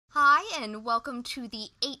and welcome to the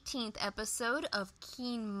 18th episode of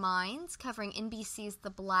Keen Minds, covering NBC's The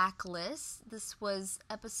Blacklist. This was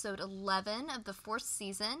episode 11 of the 4th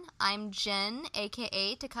season. I'm Jen,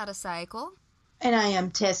 aka Takata Saiko. And I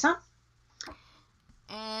am Tessa.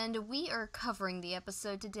 And we are covering the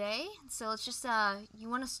episode today. So let's just, you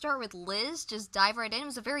want to start with Liz? Just dive right in. It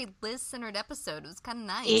was a very Liz-centered episode. It was kind of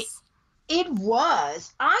nice. It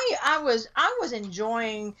was. I was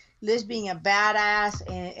enjoying Liz being a badass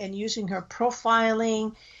and using her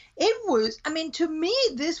profiling. It was, to me,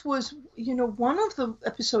 this was, one of the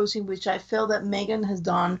episodes in which I felt that Megan has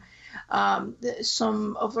done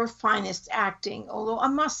some of her finest acting. Although I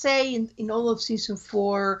must say, in all of season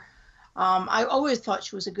 4, I always thought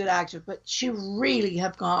she was a good actor, but she really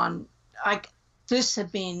have gone, this had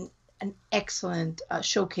been an excellent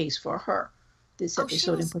showcase for her, this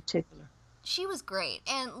episode in particular. She was great,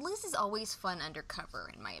 and Liz is always fun undercover,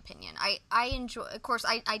 in my opinion. I enjoy, of course,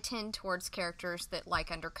 I tend towards characters that like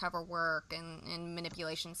undercover work and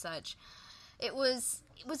manipulation such. It was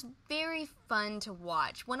very fun to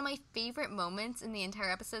watch. One of my favorite moments in the entire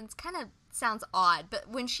episode, it kind of sounds odd, but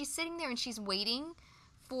when she's sitting there and she's waiting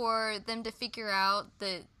for them to figure out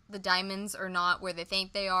that the diamonds are not where they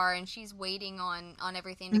think they are, and she's waiting on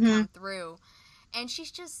everything to come through. And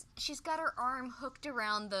she's got her arm hooked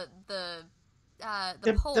around the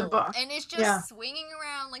pole, and it's just swinging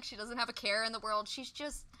around like she doesn't have a care in the world.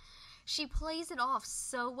 She plays it off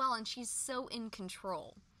so well, and she's so in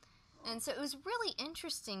control. And so it was really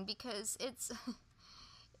interesting because it's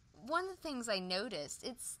one of the things I noticed.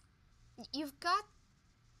 Liz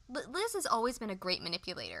has always been a great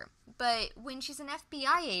manipulator, but when she's an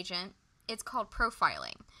FBI agent, it's called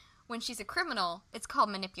profiling. When she's a criminal, it's called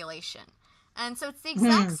manipulation. And so it's the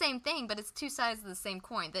exact same thing, but it's two sides of the same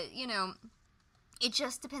coin. That, it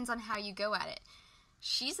just depends on how you go at it.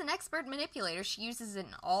 She's an expert manipulator. She uses it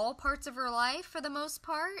in all parts of her life for the most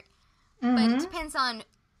part. But it depends on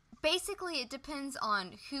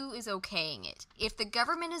who is okaying it. If the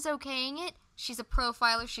government is okaying it, she's a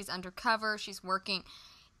profiler, she's undercover, she's working.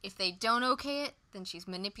 If they don't okay it, then she's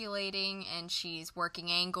manipulating and she's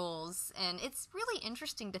working angles. And it's really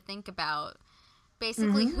interesting to think about.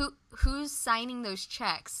 Basically, who's signing those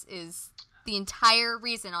checks is the entire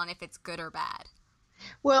reason on if it's good or bad.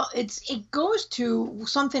 Well, it goes to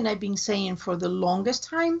something I've been saying for the longest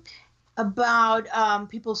time about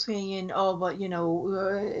people saying, oh, but,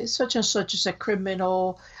 such and such is a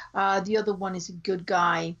criminal. The other one is a good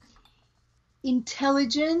guy.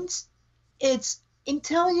 Intelligence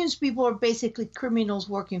people are basically criminals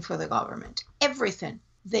working for the government. Everything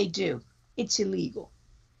they do, it's illegal.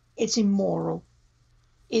 It's immoral.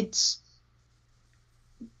 It's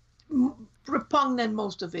repugnant,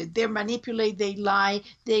 most of it. They manipulate, they lie,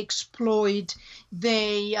 they exploit,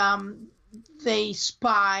 they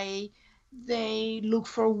spy, they look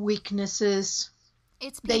for weaknesses,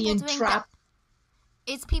 they entrap.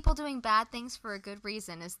 It's people doing bad things for a good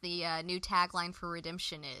reason, as the new tagline for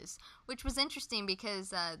Redemption is, which was interesting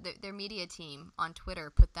because their media team on Twitter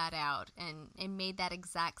put that out and made that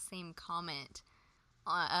exact same comment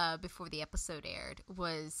before the episode aired.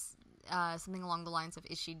 Was something along the lines of,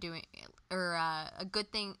 is she doing, or a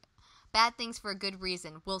good thing, bad things for a good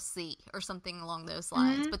reason, we'll see, or something along those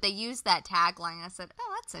lines. But they used that tagline, and I said,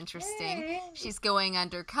 oh, that's interesting. She's going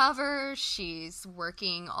undercover, she's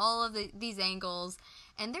working all of these angles,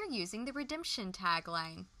 and they're using the Redemption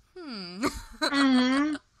tagline.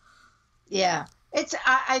 Yeah.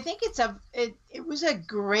 I think it was a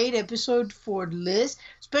great episode for Liz,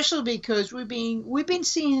 especially because we've been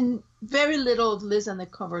seeing very little of Liz on the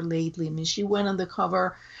cover lately. She went on the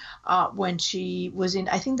cover when she was in,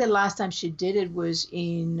 I think the last time she did it was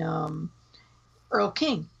in Earl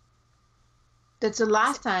King. That's the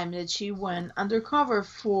last time that she went undercover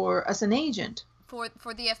as an agent. For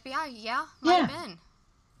the FBI, yeah, might have been.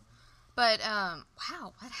 But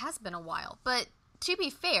wow, that has been a while. But to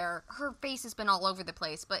be fair, her face has been all over the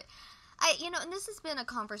place, but and this has been a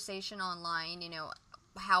conversation online,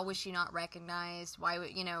 how was she not recognized? Why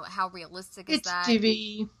would, how realistic is that? It's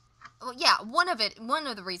TV. Well, yeah, one of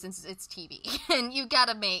the reasons is it's TV. And you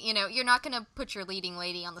gotta make, you're not gonna put your leading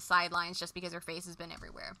lady on the sidelines just because her face has been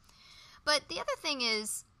everywhere. But the other thing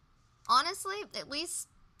is, honestly, at least,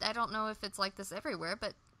 I don't know if it's like this everywhere,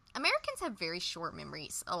 but Americans have very short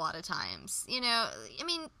memories a lot of times.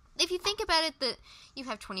 If you think about it, that you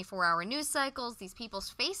have 24-hour news cycles, these people's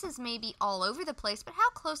faces may be all over the place, but how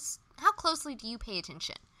closely do you pay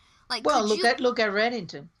attention? Look at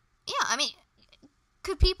Reddington. Yeah,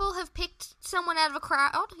 could people have picked someone out of a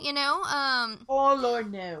crowd? Oh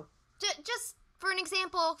Lord, no. Just For an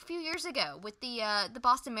example, a few years ago with the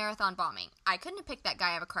Boston Marathon bombing, I couldn't have picked that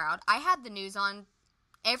guy out of a crowd. I had the news on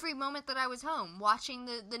every moment that I was home, watching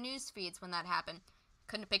the news feeds when that happened.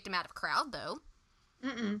 Couldn't have picked him out of a crowd, though.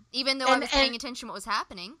 Mm-mm. Even though I was paying attention to what was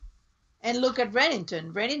happening. And look at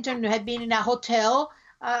Reddington. Reddington had been in a hotel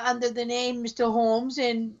under the name Mr. Holmes,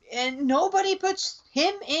 and nobody puts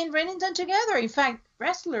him and Reddington together. In fact,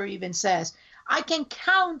 Wrestler even says, I can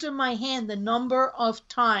count on my hand the number of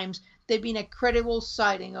times there've been a credible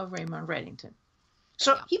sighting of Raymond Reddington.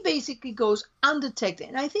 So he basically goes undetected.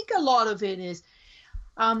 And I think a lot of it is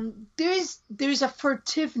there's a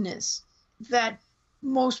furtiveness that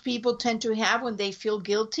most people tend to have when they feel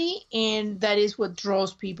guilty, and that is what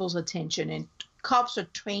draws people's attention. And cops are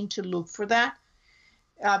trained to look for that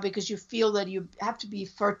because you feel that you have to be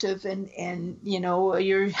furtive and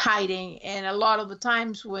you're hiding. And a lot of the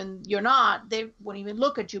times when you're not, they won't even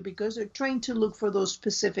look at you because they're trained to look for those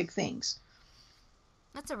specific things.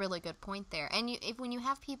 That's a really good point there. And when you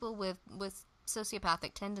have people with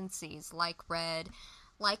sociopathic tendencies like Red,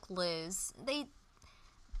 like Liz,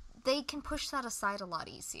 they can push that aside a lot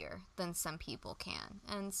easier than some people can.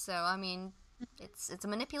 And so, I mean, it's a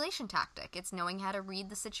manipulation tactic. It's knowing how to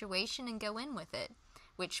read the situation and go in with it,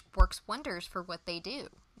 which works wonders for what they do.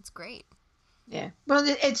 It's great. Yeah. Well,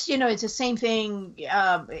 it's the same thing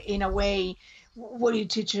in a way. What do you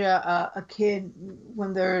teach a kid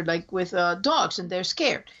when they're like with dogs and they're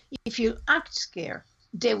scared? If you act scared,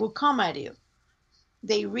 they will come at you.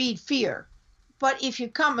 They read fear. But if you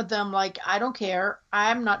come at them like, I don't care,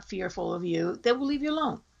 I'm not fearful of you, they will leave you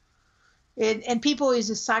alone. And people is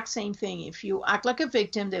the exact same thing. If you act like a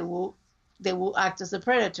victim, they will act as a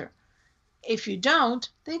predator. If you don't,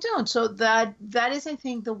 they don't. So that is, I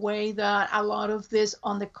think, the way that a lot of this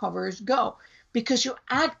undercovers go. Because you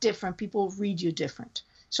act different, people read you different.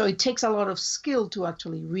 So it takes a lot of skill to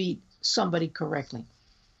actually read somebody correctly.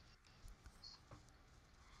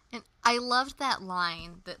 And I loved that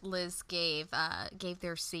line that Liz gave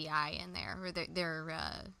their CI in there, or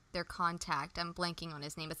their contact. I'm blanking on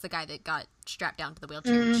his name. It's the guy that got strapped down to the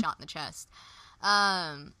wheelchair and shot in the chest.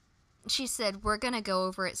 She said, we're going to go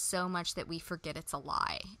over it so much that we forget it's a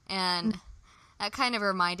lie. And that kind of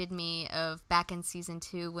reminded me of back in season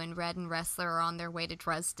 2 when Red and Wrestler are on their way to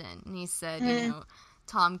Dresden. And he said,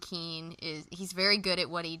 Tom Keene he's very good at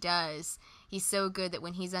what he does. He's so good that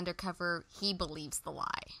when he's undercover, he believes the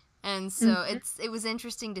lie. And so it was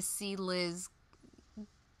interesting to see Liz,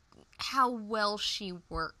 how well she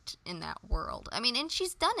worked in that world. I mean, and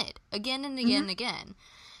she's done it again and again and again.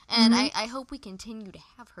 And I hope we continue to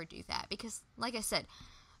have her do that because, like I said,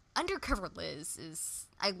 undercover Liz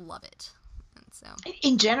I love it. And so,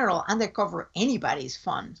 in general, undercover anybody is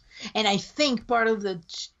fun. And I think part of the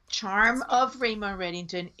charm of Raymond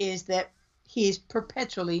Reddington is that he is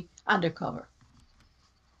perpetually undercover.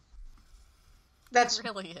 That's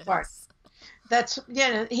really is. Part. That's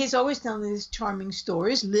he's always telling these charming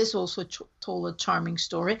stories. Liz also told a charming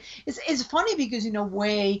story. It's funny because in a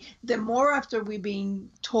way, the more after we're being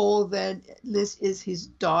told that Liz is his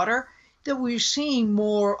daughter, that we're seeing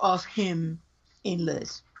more of him in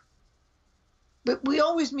Liz. But we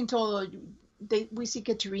always been told we see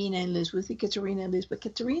Katerina and Liz, but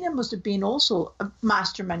Katerina must have been also a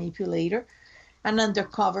master manipulator, an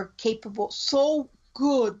undercover, capable, so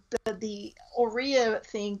good that the Aurea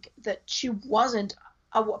think that she wasn't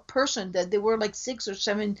a person, that there were like 6 or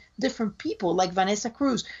 7 different people, like Vanessa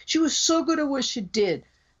Cruz. She was so good at what she did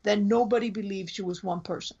that nobody believed she was one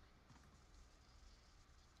person.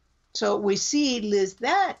 So we see Liz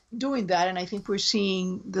doing that, and I think we're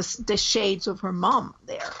seeing the shades of her mom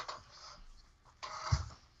there.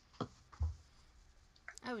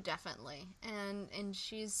 Oh, definitely. And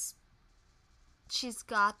she's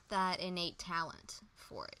got that innate talent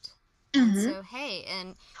for it. And so, hey,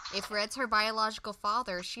 and if Red's her biological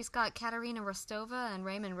father, she's got Katerina Rostova and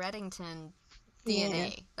Raymond Reddington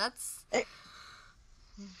DNA. Yeah. That's,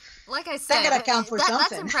 like I said, that count for something.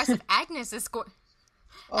 That's impressive. Agnes is going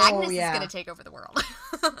to take over the world.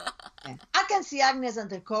 I can see Agnes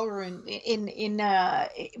undercover in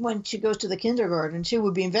when she goes to the kindergarten. She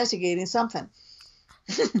would be investigating something.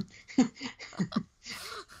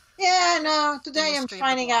 Yeah, no. Today I'm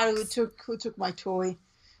finding out who took my toy.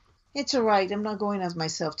 It's all right. I'm not going as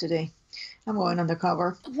myself today. I'm going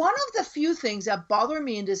undercover. One of the few things that bothered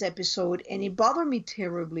me in this episode, and it bothered me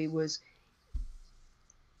terribly, was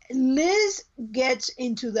Liz gets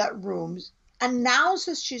into that room,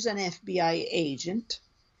 announces she's an FBI agent,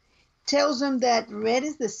 tells them that Red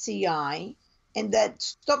is the CI, and that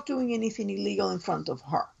stop doing anything illegal in front of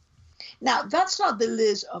her. Now, that's not the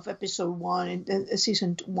Liz of episode 1 and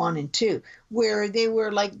season 1 and 2, where they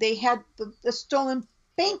were like, they had the stolen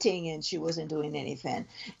painting and she wasn't doing anything.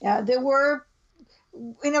 They were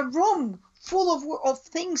in a room full of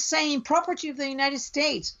things saying property of the United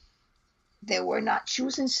States. They were not, she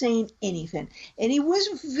wasn't saying anything. And it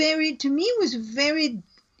was very, to me, it was very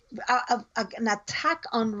an attack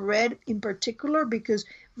on Red in particular, because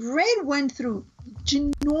Red went through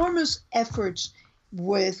enormous efforts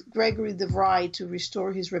with Gregory DeVry to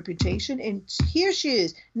restore his reputation, and here she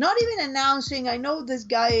is, not even announcing, I know this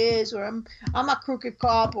guy is, or I'm a crooked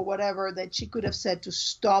cop or whatever, that she could have said to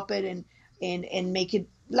stop it and make it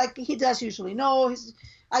like he does usually. No,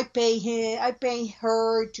 I pay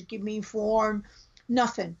her to keep me informed.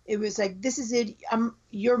 Nothing. It was like, this is it.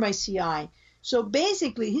 You're my CI. So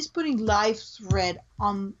basically, he's putting life's Red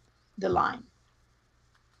on the line,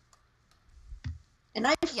 and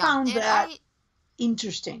I found that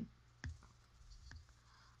interesting.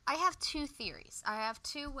 I have two theories. I have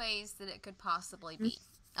two ways that it could possibly be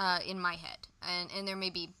in my head, and there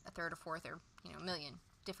may be a third or fourth or a million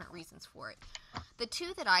different reasons for it. The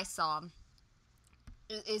two that I saw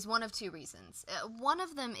is one of two reasons. One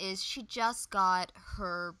of them is she just got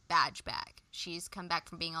her badge back. She's come back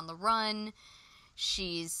from being on the run.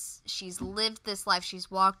 She's lived this life.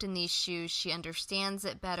 She's walked in these shoes. She understands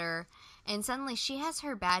it better. And suddenly she has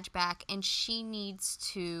her badge back, and she needs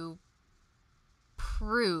to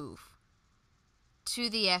prove to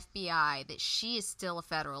the FBI that she is still a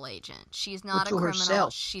federal agent. She is not a criminal.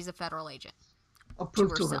 Herself. She's a federal agent. Or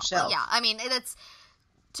prove to herself. Yeah, I mean,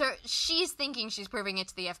 she's thinking she's proving it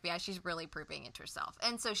to the FBI. She's really proving it to herself.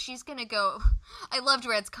 And so she's going to go... I loved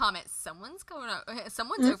Red's comment. Someone's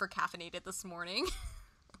over caffeinated this morning.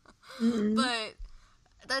 Mm-hmm.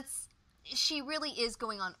 But she really is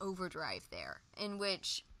going on overdrive there, in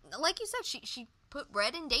which, like you said, she put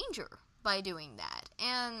Red in danger by doing that.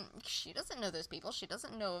 And she doesn't know those people. She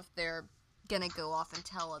doesn't know if they're going to go off and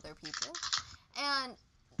tell other people. And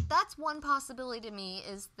that's one possibility to me,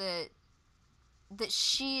 is that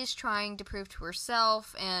she is trying to prove to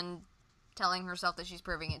herself and telling herself that she's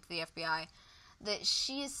proving it to the FBI that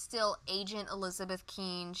she is still Agent Elizabeth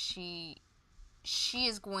Keene. She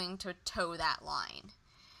is going to toe that line.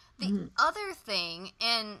 The other thing,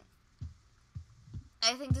 and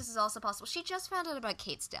I think this is also possible, she just found out about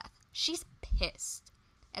Kate's death. She's pissed.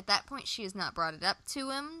 At that point, she has not brought it up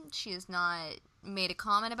to him. She has not made a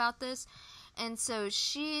comment about this. And so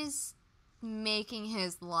she's making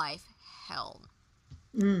his life hell.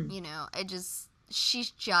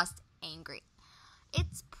 She's just angry.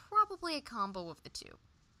 It's probably a combo of the two.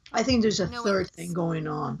 I think there's a third thing going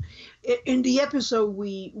on. In the episode,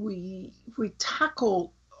 we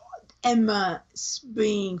tackle Emma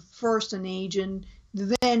being first an agent,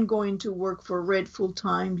 then going to work for Red full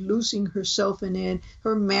time, losing herself in it.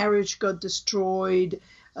 Her marriage got destroyed.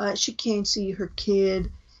 She can't see her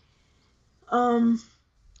kid.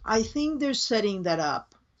 I think they're setting that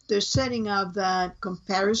up. They're setting up that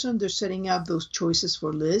comparison. They're setting up those choices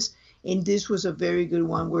for Liz. And this was a very good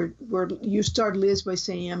one where you start Liz by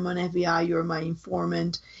saying, I'm an FBI, you're my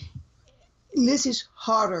informant. Liz is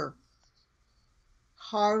harder,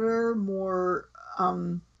 more,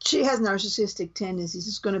 she has narcissistic tendencies.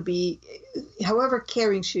 It's going to be, however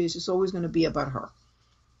caring she is, it's always going to be about her.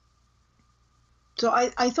 So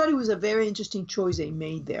I thought it was a very interesting choice they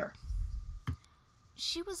made there.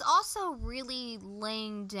 She was also really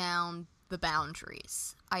laying down the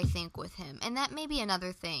boundaries, I think, with him. And that may be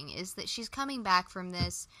another thing, is that she's coming back from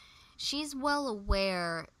this. She's well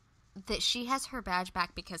aware that she has her badge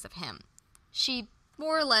back because of him. She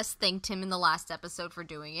more or less thanked him in the last episode for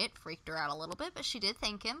doing it. Freaked her out a little bit, but she did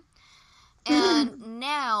thank him. And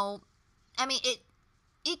now, I mean,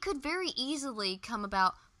 it could very easily come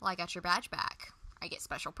about, well, I got your badge back. I get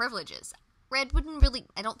special privileges. Red wouldn't really,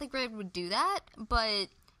 I don't think Red would do that, but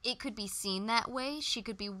it could be seen that way. She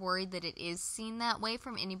could be worried that it is seen that way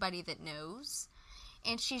from anybody that knows.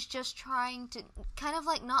 And she's just trying to, kind of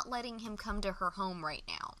like not letting him come to her home right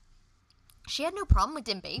now. She had no problem with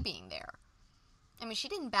Dembé being there. I mean, she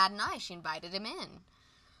didn't bat an eye. She invited him in.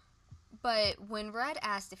 But when Red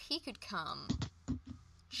asked if he could come,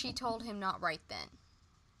 she told him not right then.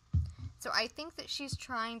 So I think that she's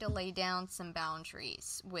trying to lay down some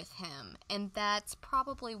boundaries with him, and that's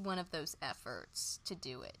probably one of those efforts to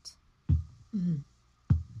do it.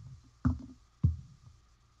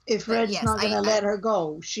 If Red's not going to let her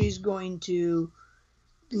go, she's going to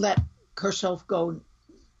let herself go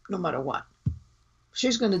no matter what.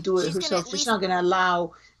 She's going to do it herself. She's not going to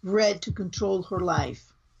allow Red to control her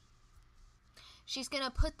life. she's going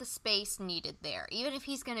to put the space needed there. Even if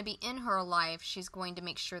he's going to be in her life, she's going to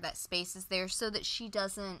make sure that space is there so that she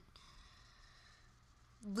doesn't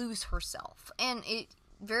lose herself. And it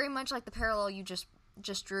very much like the parallel you just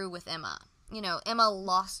drew with Emma. You know, Emma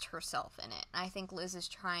lost herself in it. I think Liz is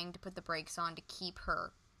trying to put the brakes on to keep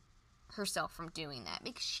herself from doing that.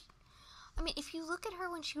 Because she, I mean, if you look at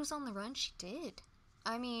her when she was on the run, she did.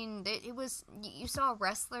 I mean, it was, you saw a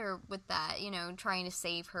wrestler with that, you know, trying to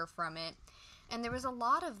save her from it. And there was a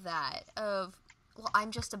lot of that, of, well,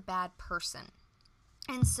 I'm just a bad person.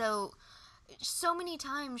 And so many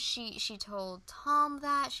times she told Tom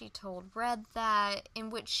that, she told Red that, in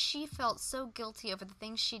which she felt so guilty over the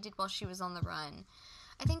things she did while she was on the run.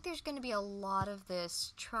 I think there's going to be a lot of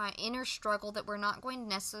this inner struggle that we're not going to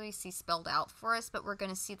necessarily see spelled out for us, but we're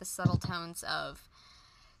going to see the subtle tones of,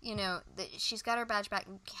 you know, she's got her badge back.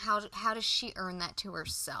 How does she earn that to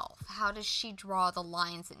herself? How does she draw the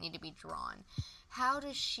lines that need to be drawn? How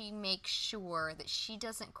does she make sure that she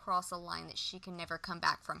doesn't cross a line that she can never come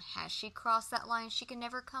back from? Has she crossed that line she can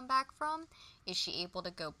never come back from? Is she able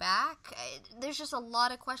to go back? There's just a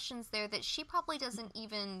lot of questions there that she probably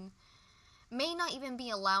may not even be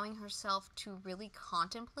allowing herself to really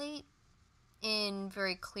contemplate in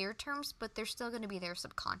very clear terms, but they're still going to be there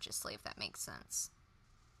subconsciously, if that makes sense.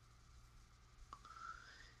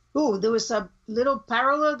 Oh, there was a little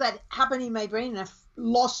parallel that happened in my brain and I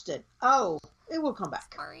lost it. Oh, it will come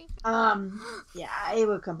back. Sorry. Yeah, it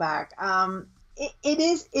will come back.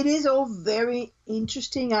 It is all very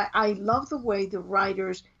interesting. I love the way the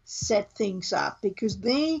writers set things up because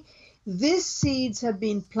these seeds have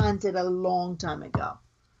been planted a long time ago.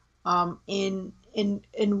 And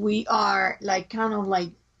we are like kind of like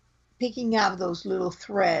picking up those little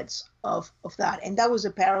threads of that. And that was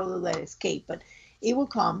a parallel that escaped, but it will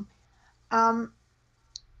come. One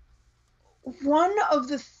of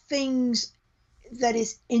the things that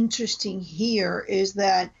is interesting here is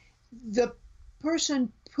that the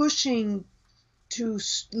person pushing to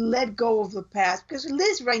let go of the past, because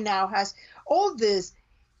Liz right now has all these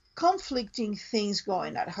conflicting things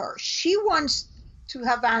going at her. She wants to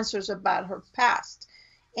have answers about her past,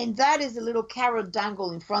 and that is a little carrot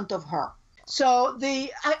dangle in front of her. So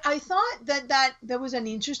I thought that there was an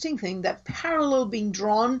interesting thing, that parallel being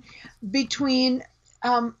drawn between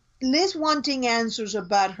Liz wanting answers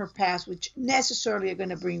about her past, which necessarily are going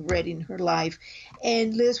to bring Red in her life,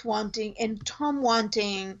 and Tom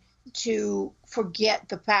wanting to forget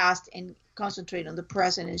the past and concentrate on the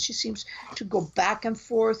present. And she seems to go back and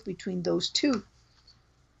forth between those two.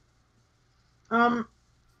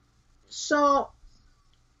 So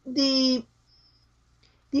the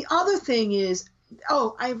other thing is,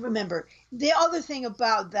 I remember. The other thing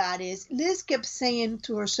about that is Liz kept saying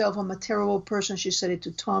to herself, I'm a terrible person. She said it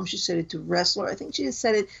to Tom. She said it to Wrestler. I think she has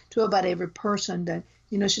said it to about every person that,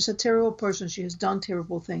 you know, she's a terrible person. She has done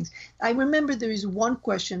terrible things. I remember there is one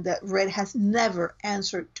question that Red has never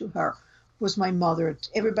answered to her. Was my mother.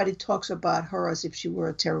 Everybody talks about her as if she were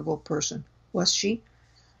a terrible person. Was she?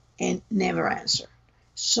 And never answered.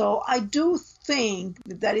 So I do think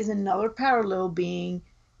that is another parallel being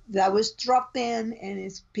that was dropped in and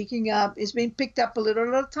it's being picked up a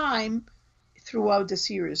little at a time throughout the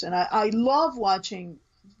series. And I love watching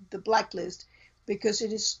the Blacklist because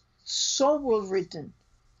it is so well written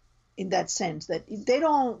in that sense that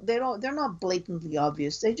they're not blatantly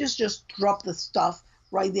obvious. They just drop the stuff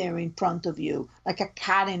right there in front of you, like a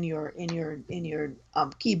cat in your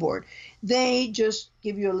keyboard. They just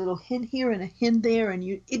give you a little hint here and a hint there, and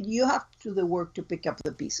you have to do the work to pick up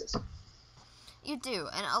the pieces. You do,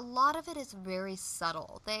 and a lot of it is very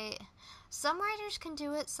subtle. Some writers can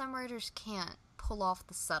do it, some writers can't pull off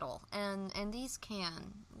the subtle, and these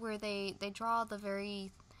can, where they draw the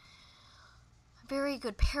very, very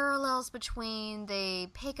good parallels between. They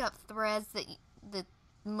pick up threads that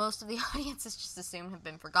most of the audiences just assume have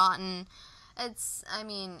been forgotten. I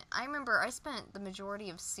remember I spent the majority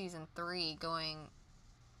of season 3 going,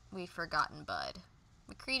 we've forgotten Bud.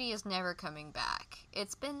 McCready is never coming back.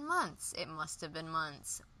 It's been months. It must have been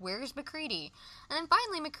months. Where's McCready? And then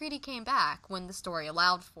finally McCready came back when the story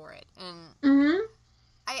allowed for it. And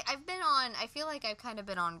I feel like I've kind of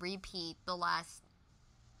been on repeat the last,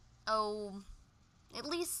 at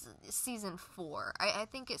least season 4. I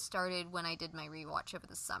think it started when I did my rewatch over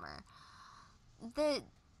the summer.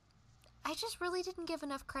 I just really didn't give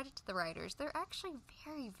enough credit to the writers. They're actually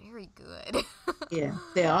very, very good. Yeah,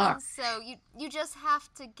 they are. And so you just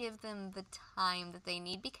have to give them the time that they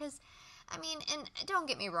need because, and don't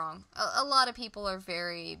get me wrong, a lot of people are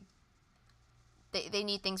very, they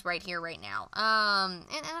need things right here, right now. And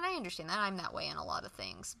I understand that. I'm that way in a lot of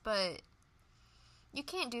things. But You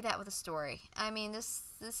can't do that with a story. I mean, this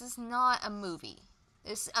is not a movie.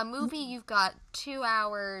 A movie, you've got 2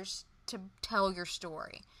 hours to tell your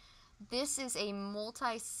story. This is a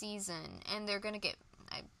multi-season, and they're gonna get.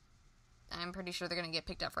 I'm pretty sure they're gonna get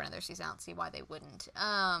picked up for another season. I don't see why they wouldn't.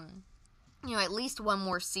 At least one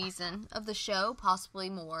more season of the show, possibly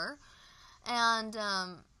more, and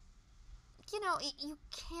you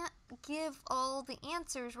can't give all the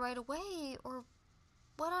answers right away, or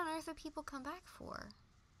what on earth would people come back for?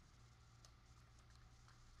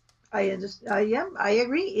 I understand. Yeah, I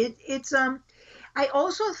agree. It's I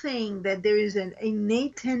also think that there is an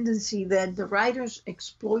innate tendency that the writers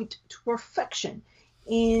exploit to perfection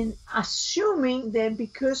in assuming that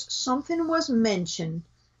because something was mentioned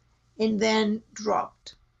and then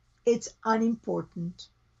dropped, it's unimportant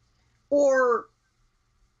or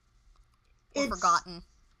Or it's forgotten.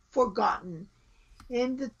 forgotten.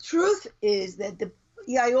 And the truth is that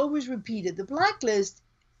I always repeat it, the Blacklist,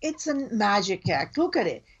 it's a magic act. Look at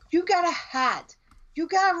it. You got a hat. You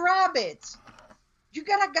got rabbits. You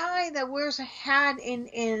got a guy that wears a hat in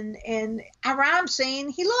Harem saying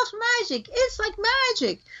he loves magic. It's like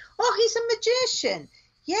magic. Oh, he's a magician.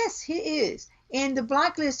 Yes, he is. And the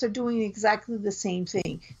Blacklist are doing exactly the same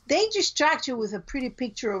thing. They distract you with a pretty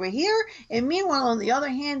picture over here, and meanwhile, on the other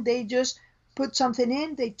hand, they just put something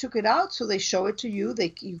in, they took it out, so they show it to you.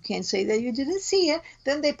 You can't say that you didn't see it.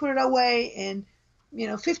 Then they put it away, and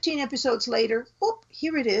 15 episodes later, oh,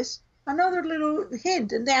 here it is, another little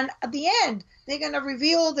hint. And then at the end, they're going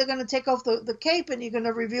to take off the cape, and you're going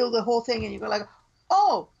to reveal the whole thing, and you're like,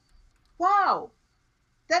 oh, wow,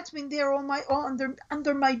 that's been there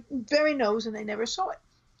under my very nose, and I never saw it.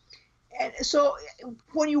 And so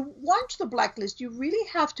when you watch the Blacklist, you really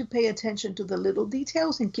have to pay attention to the little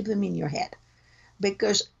details and keep them in your head,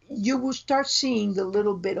 because you will start seeing the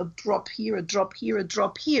little bit of drop here, a drop here, a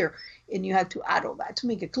drop here, and you have to add all that to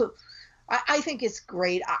make a clue. I think it's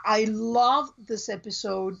great. I love this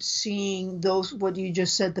episode, seeing those, what you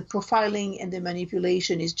just said, the profiling and the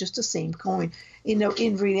manipulation is just the same coin.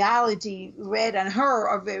 In reality, Red and her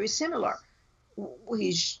are very similar.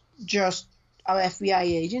 He's just an FBI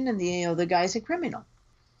agent, and the other guy is a criminal.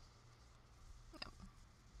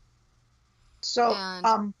 So,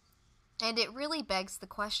 And it really begs the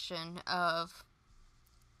question of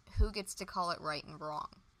who gets to call it right and wrong.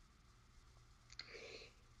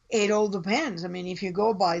 It all depends. I mean, if you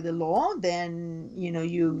go by the law, then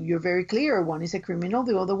you're very clear. One is a criminal,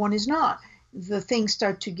 the other one is not. The things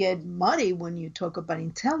start to get muddy when you talk about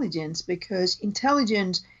intelligence, because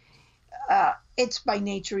intelligence, it's by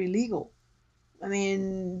nature illegal. I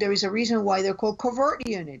mean, there is a reason why they're called covert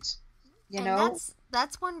units.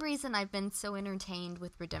 That's one reason I've been so entertained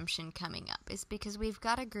with Redemption coming up, is because we've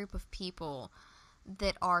got a group of people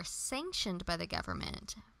that are sanctioned by the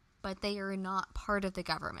government, but they are not part of the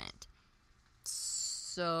government.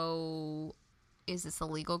 So, is this a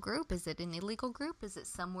legal group? Is it an illegal group? Is it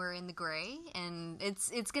somewhere in the gray? And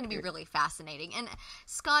it's going to be really fascinating. And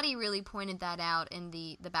Scotty really pointed that out in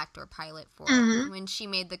the backdoor pilot for it. When she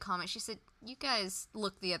made the comment, she said, you guys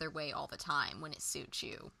look the other way all the time when it suits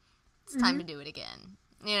you. It's time to do it again.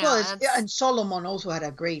 And Solomon also had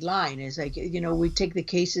a great line. It's like, we take the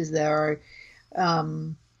cases that are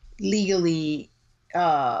legally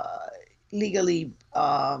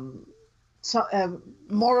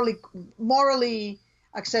morally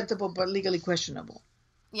acceptable, but legally questionable.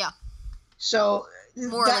 Yeah. So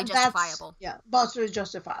morally justifiable. Morally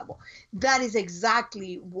justifiable. That is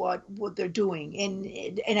exactly what they're doing,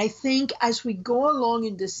 and I think as we go along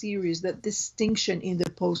in the series, that distinction in the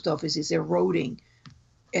post office is eroding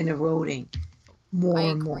more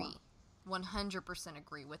and more. 100%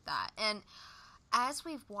 agree with that. And as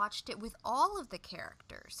we've watched it with all of the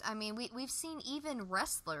characters, I mean, we've seen even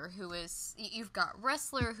Wrestler, you've got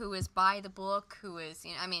Wrestler who is by the book, who is,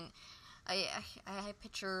 I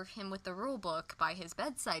picture him with the rule book by his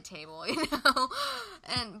bedside table,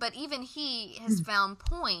 but even he has found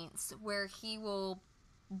points where he will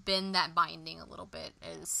bend that binding a little bit,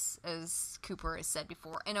 as Cooper has said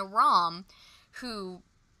before. And Aram, who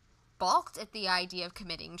balked at the idea of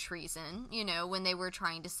committing treason, when they were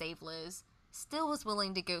trying to save Liz, still was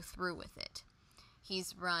willing to go through with it.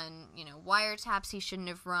 He's run, wiretaps he shouldn't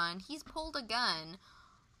have run. He's pulled a gun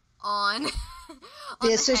on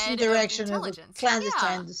the assistant director of the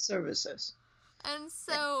clandestine services. And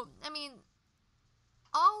so, I mean,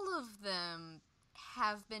 all of them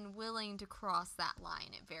have been willing to cross that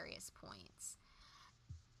line at various points.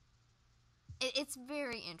 It's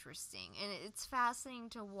very interesting, and it's fascinating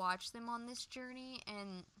to watch them on this journey,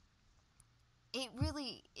 and it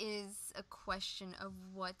really is a question of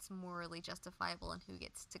what's morally justifiable and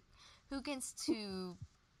who gets to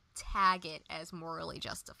tag it as morally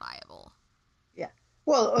justifiable? Yeah.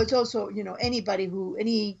 Well, it's also, any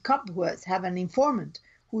cop who has have an informant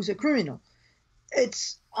who's a criminal,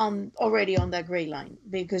 it's already on that gray line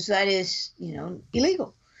because that is,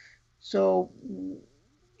 illegal. So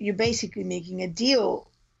you're basically making a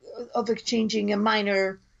deal of exchanging a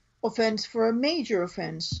minor offense for a major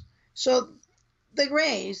offense. So the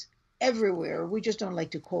grays everywhere. We just don't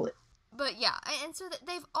like to call it. But yeah, and so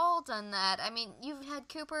they've all done that. I mean, you've had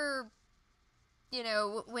Cooper,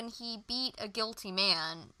 when he beat a guilty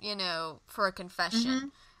man, for a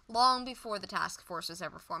confession, long before the task force was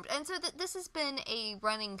ever formed. And so this has been a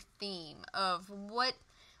running theme of what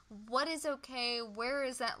is okay, where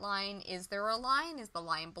is that line, is there a line, is the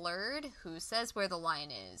line blurred, who says where the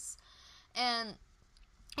line is, and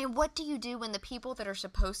what do you do when the people that are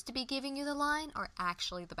supposed to be giving you the line are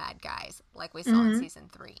actually the bad guys, like we saw in Season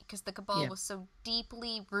 3? Because the Cabal was so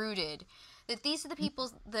deeply rooted that these are the people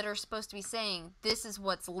that are supposed to be saying, this is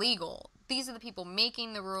what's legal. These are the people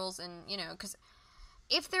making the rules, and, because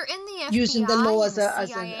if they're in the FBI using the law as and a the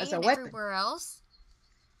CIA as a and weapon. everywhere else,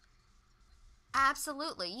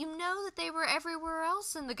 absolutely. You know that they were everywhere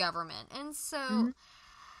else in the government. And so...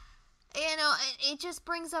 it just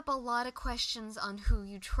brings up a lot of questions on who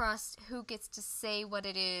you trust, who gets to say what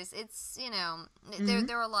it is. It's,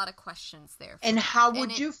 there are a lot of questions there. And how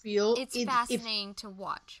would you feel? It's fascinating to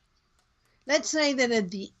watch. Let's say that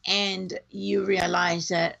at the end you realize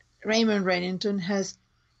that Raymond Reddington has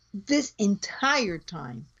this entire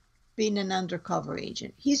time been an undercover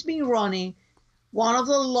agent. He's been running one of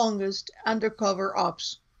the longest undercover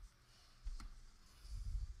ops.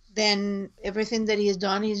 Then everything that he has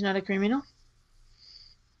done, he's not a criminal.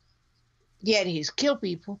 Yet he's killed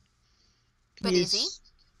people. But is he?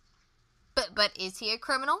 But is he a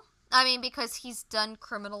criminal? I mean, because he's done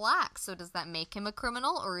criminal acts, so does that make him a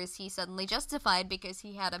criminal, or is he suddenly justified because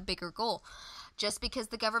he had a bigger goal? Just because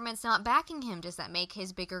the government's not backing him, does that make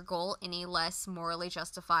his bigger goal any less morally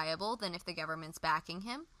justifiable than if the government's backing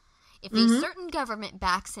him? If a certain government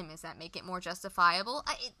backs him, does that make it more justifiable?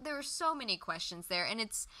 There are so many questions there, and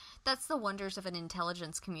that's the wonders of an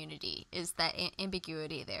intelligence community, is that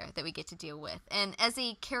ambiguity there that we get to deal with. And as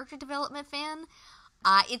a character development fan,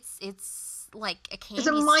 it's like a candy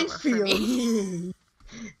store for minefield. me.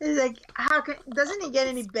 It's like, doesn't it get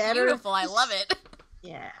any better? Beautiful, I love it.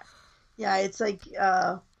 Yeah. It's like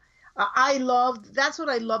that's what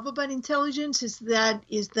I love about intelligence is that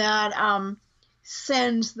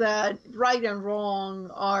sense that right and wrong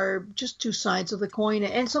are just two sides of the coin.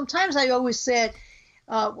 And sometimes I always said,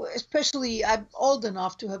 especially I'm old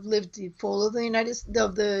enough to have lived the fall of the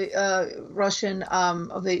Russian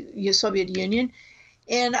of the Soviet Union,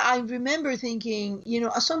 and I remember thinking,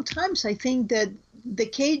 sometimes I think that the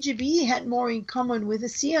KGB had more in common with the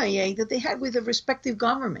CIA than they had with the respective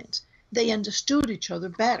governments. They understood each other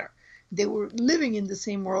better. They were living in the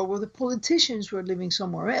same world where the politicians were living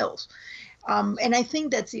somewhere else. And I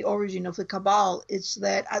think that's the origin of the Cabal. It's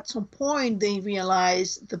that at some point they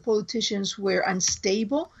realized the politicians were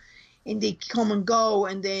unstable and they come and go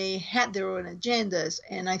and they had their own agendas.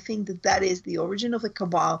 And I think that is the origin of the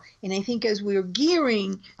Cabal. And I think as we're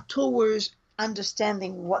gearing towards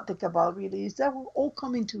understanding what the Cabal really is, that will all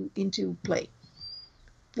come into play.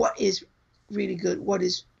 What is really good? What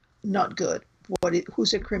is not good?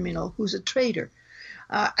 Who's a criminal? Who's a traitor?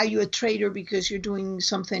 Are you a traitor because you're doing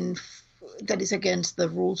something that is against the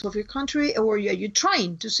rules of your country, or are you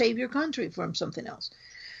trying to save your country from something else?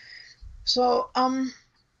 So,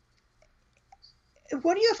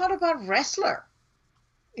 what do you thought about Wrestler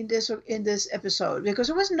in this episode? Because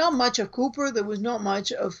there was not much of Cooper, there was not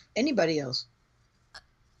much of anybody else.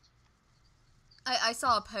 I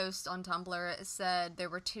saw a post on Tumblr. It said there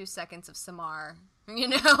were 2 seconds of Samar,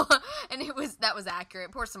 and that was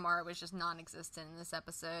accurate. Poor Samara was just non-existent in this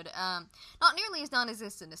episode. Not nearly as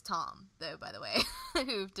non-existent as Tom, though, by the way,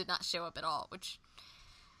 who did not show up at all, which,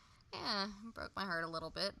 broke my heart a little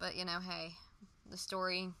bit. But hey, the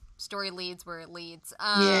story leads where it leads.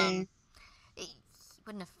 It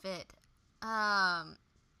wouldn't have fit. I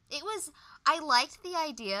liked the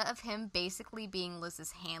idea of him basically being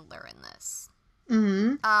Liz's handler in this.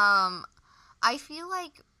 I feel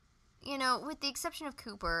like, with the exception of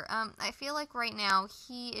Cooper, I feel like right now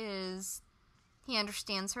he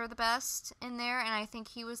understands her the best in there, and I think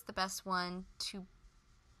he was the best one to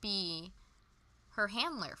be her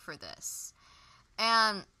handler for this.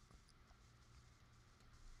 And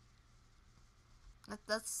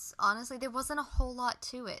that's honestly, there wasn't a whole lot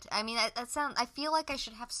to it. I mean, I feel like I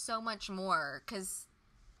should have so much more, because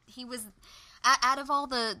he was, out of all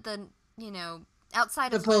the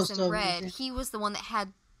outside of Liz and Red, he was the one that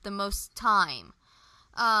had the most time.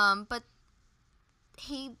 But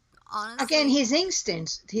he honestly... Again, his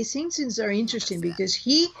instincts are interesting because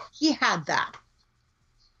he had that.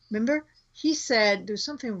 Remember? He said there's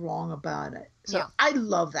something wrong about it. So yeah. I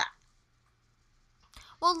love that.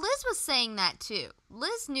 Well, Liz was saying that too.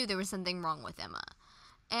 Liz knew there was something wrong with Emma.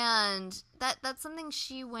 And that's something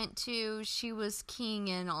she was keying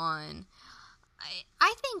in on.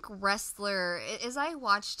 I think Wrestler, as I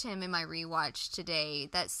watched him in my rewatch today,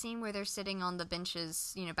 that scene where they're sitting on the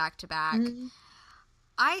benches, back to back, mm-hmm.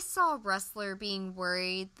 I saw Wrestler being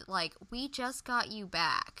worried, like, we just got you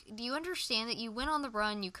back. Do you understand that you went on the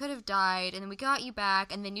run, you could have died, and then we got you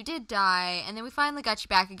back, and then you did die, and then we finally got you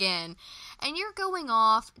back again, and you're going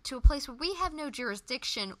off to a place where we have no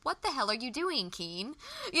jurisdiction. What the hell are you doing, Keen?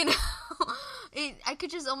 I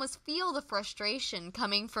could just almost feel the frustration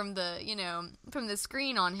coming from from the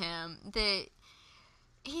screen on him, that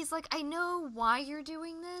he's like, I know why you're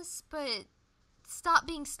doing this, but... stop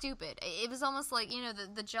being stupid. It was almost like,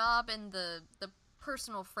 the job and the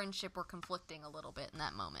personal friendship were conflicting a little bit in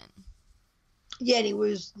that moment. Yet it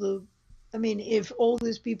was if all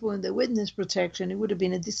these people in the witness protection, it would have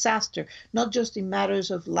been a disaster, not just in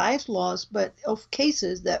matters of life loss, but of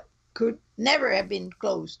cases that could never have been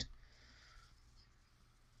closed.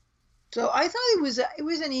 So I thought it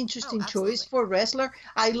was an interesting choice for Wrestler.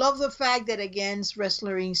 I love the fact that, again,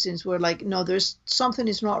 Wrestler instincts were like, no, there's something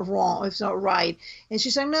is not wrong, it's not right. And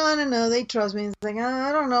she's like, no, they trust me. It's like,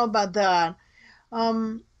 I don't know about that.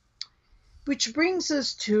 Which brings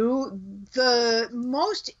us to the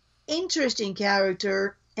most interesting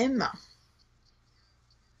character, Emma.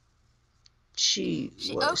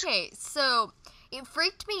 Okay, so it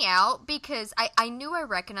freaked me out because I knew I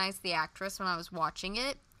recognized the actress when I was watching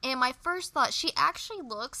it. And my first thought, she actually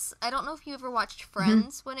looks, I don't know if you ever watched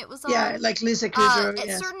Friends when it was on. Yeah, like Lisa Kudrow.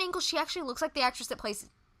 At certain angles, she actually looks like the actress that plays,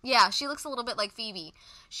 yeah, she looks a little bit like Phoebe.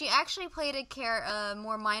 She actually played a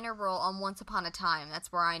more minor role on Once Upon a Time.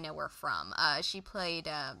 That's where I know her from. She played,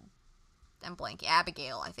 I'm blanking,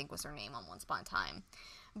 Abigail, I think was her name on Once Upon a Time.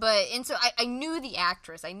 And so I knew the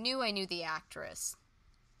actress. I knew the actress.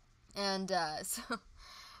 And, so...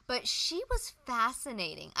 But she was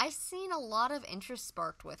fascinating. I've seen a lot of interest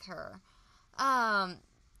sparked with her.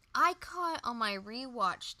 I caught on my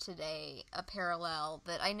rewatch today a parallel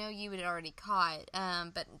that I know you had already caught,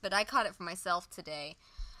 but I caught it for myself today.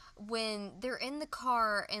 When they're in the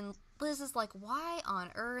car and Liz is like, why on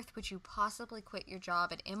earth would you possibly quit your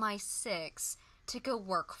job at MI6 to go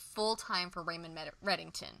work full-time for Raymond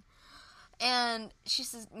Reddington? And she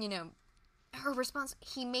says, her response,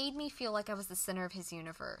 he made me feel like I was the center of his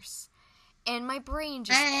universe. And my brain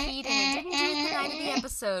just keyed in. It didn't do it the night of the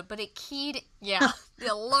episode, but it keyed, yeah,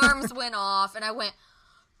 the alarms went off, and I went,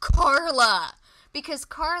 Carla! Because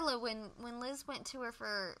Carla, when Liz went to her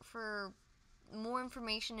for more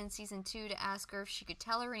information in season 2 to ask her if she could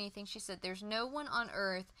tell her anything, she said, there's no one on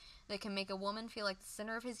earth that can make a woman feel like the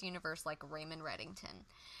center of his universe like Raymond Reddington.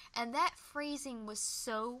 And that phrasing was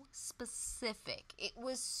so specific. It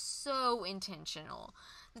was so intentional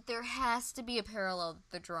that there has to be a parallel that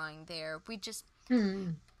they're drawing there. We just...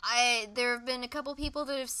 there have been a couple people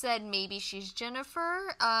that have said maybe she's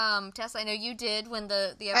Jennifer. Tess, I know you did when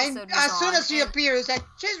the episode was on. As soon as she appears, like,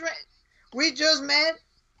 we just met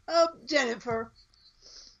Jennifer.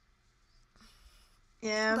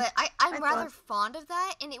 Yeah. But I'm rather fond of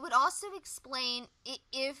that, and it would also explain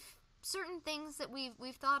if certain things that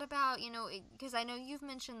we've thought about, because I know you've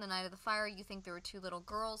mentioned the night of the fire, you think there were 2 little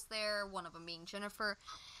girls there, one of them being Jennifer.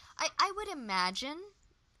 I would imagine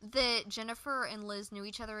that Jennifer and Liz knew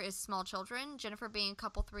each other as small children, Jennifer being a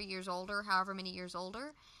couple 3 years older, however many years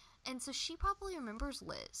older, and so she probably remembers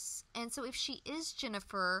Liz. And so if she is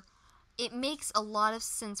Jennifer, it makes a lot of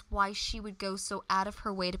sense why she would go so out of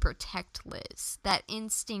her way to protect Liz. That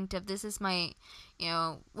instinct of, this is my,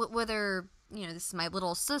 whether... this is my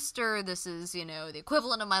little sister, this is, the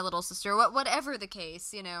equivalent of my little sister, whatever the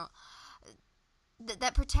case,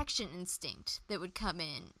 that protection instinct that would come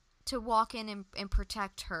in to walk in and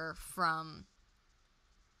protect her from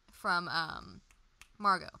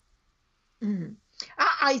Margot. Mm-hmm.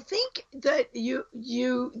 I think that you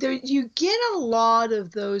get a lot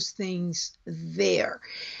of those things there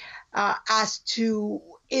as to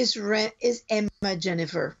is Emma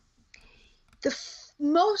Jennifer. The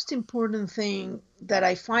most important thing that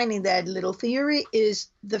I find in that little theory is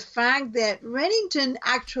the fact that Reddington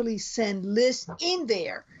actually sent Liz in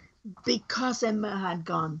there because Emma had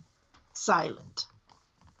gone silent.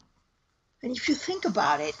 And if you think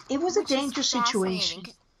about it, it was a dangerous situation.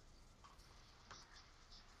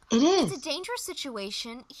 It is. It's a dangerous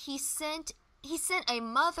situation. He sent he sent a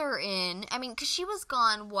mother in. I mean, because she was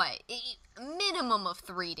gone, what? Minimum of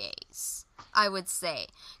 3 days, I would say.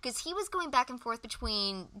 Because he was going back and forth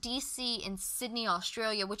between DC and Sydney,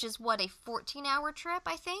 Australia, which is, what, a 14-hour trip,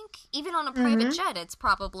 I think? Even on a private jet, it's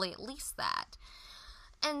probably at least that.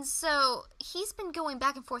 And so he's been going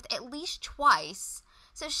back and forth at least twice.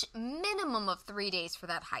 So minimum of 3 days for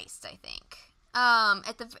that heist, I think.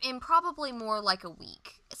 And probably more like a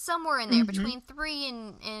week, somewhere in there, between 3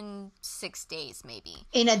 and 6 days, maybe.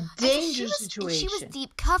 In a dangerous situation. She was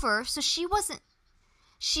deep cover, so she wasn't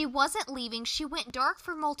leaving. She went dark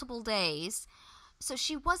for multiple days, so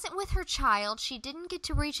she wasn't with her child. She didn't get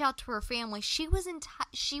to reach out to her family. She was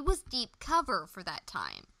deep cover for that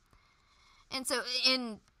time. And so,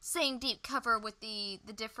 in saying deep cover, with the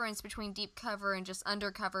difference between deep cover and just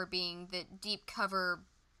undercover being that deep cover,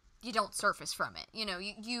 you don't surface from it. You know,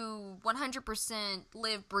 you 100%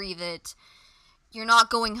 live, breathe it. You're not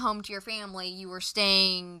going home to your family. You were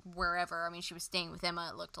staying wherever. I mean, she was staying with Emma,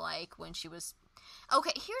 it looked like, when she was...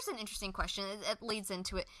 Okay, here's an interesting question. It leads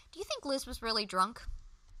into it. Do you think Liz was really drunk?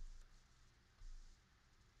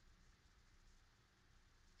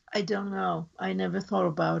 I don't know. I never thought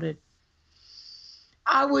about it.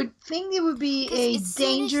 I would think it would be a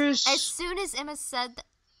dangerous... As soon as Emma said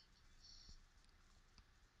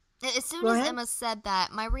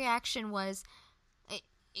that, my reaction was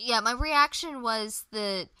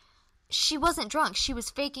that she wasn't drunk. She was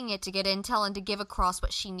faking it to get intel and to give across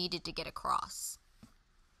what she needed to get across.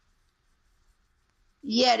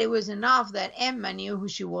 Yet it was enough that Emma knew who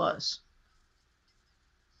she was.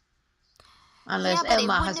 Unless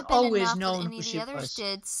Emma has always known who she was.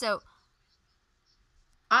 Did, so...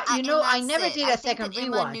 I never did a second rewatch.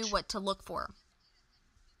 Emma knew what to look for.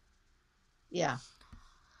 Yeah.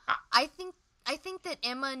 I think that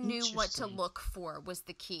Emma knew what to look for was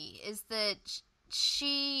the key. Is that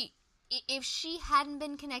if she hadn't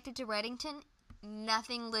been connected to Reddington,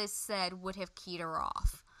 nothing Liz said would have keyed her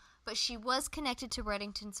off. But she was connected to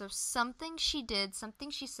Reddington, so something she did, something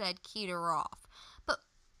she said keyed her off. But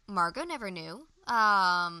Margot never knew.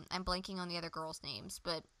 I'm blanking on the other girls' names,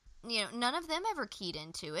 but none of them ever keyed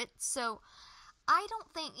into it. So I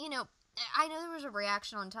don't think, I know there was a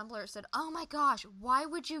reaction on Tumblr that said, oh my gosh, why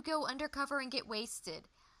would you go undercover and get wasted?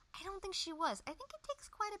 I don't think she was. I think it takes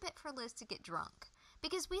quite a bit for Liz to get drunk.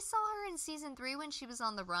 Because we saw her in season 3 when she was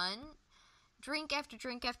on the run, drink after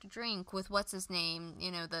drink after drink with what's his name,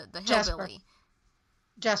 the hillbilly.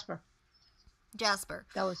 Jasper.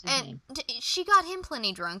 That was his name. She got him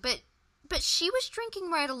plenty drunk, but she was drinking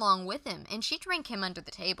right along with him, and she drank him under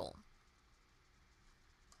the table.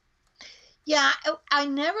 Yeah, I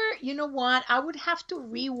never, you know what? I would have to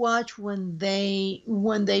rewatch when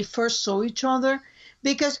they first saw each other,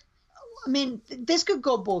 because, I mean, this could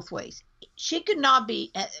go both ways. She could not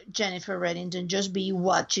be Jennifer Reddington, just be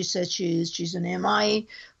what she said she is. She's an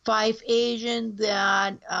MI5 agent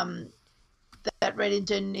that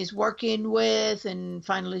Reddington is working with, and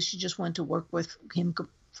finally she just went to work with him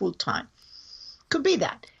full time. Could be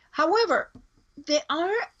that. However, there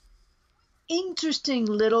are interesting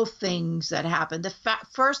little things that happen.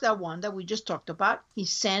 First, that one that we just talked about, he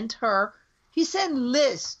sent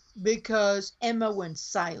Liz because Emma went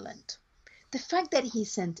silent. The fact that he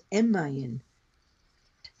sent Emma in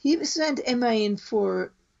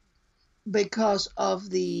because of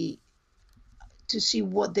to see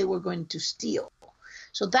what they were going to steal.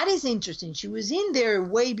 So that is interesting. She was in there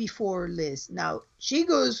way before Liz. Now she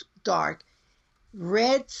goes dark.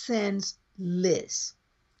 Red sends Liz.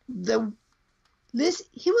 Liz,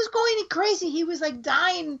 he was going crazy. He was like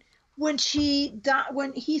dying when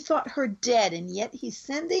he thought her dead, and yet he's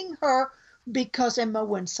sending her because Emma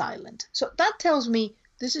went silent. So that tells me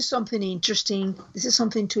this is something interesting. This is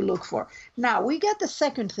something to look for. Now we got the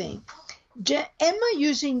second thing. Emma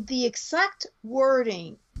using the exact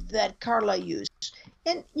wording that Carla used.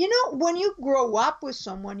 And when you grow up with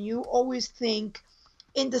someone, you always think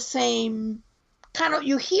in the same kind of,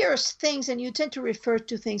 you hear things and you tend to refer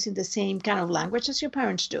to things in the same kind of language as your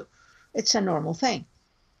parents do. It's a normal thing.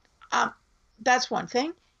 That's one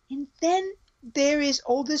thing. And then there is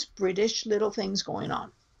all this British little things going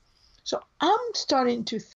on. So I'm starting to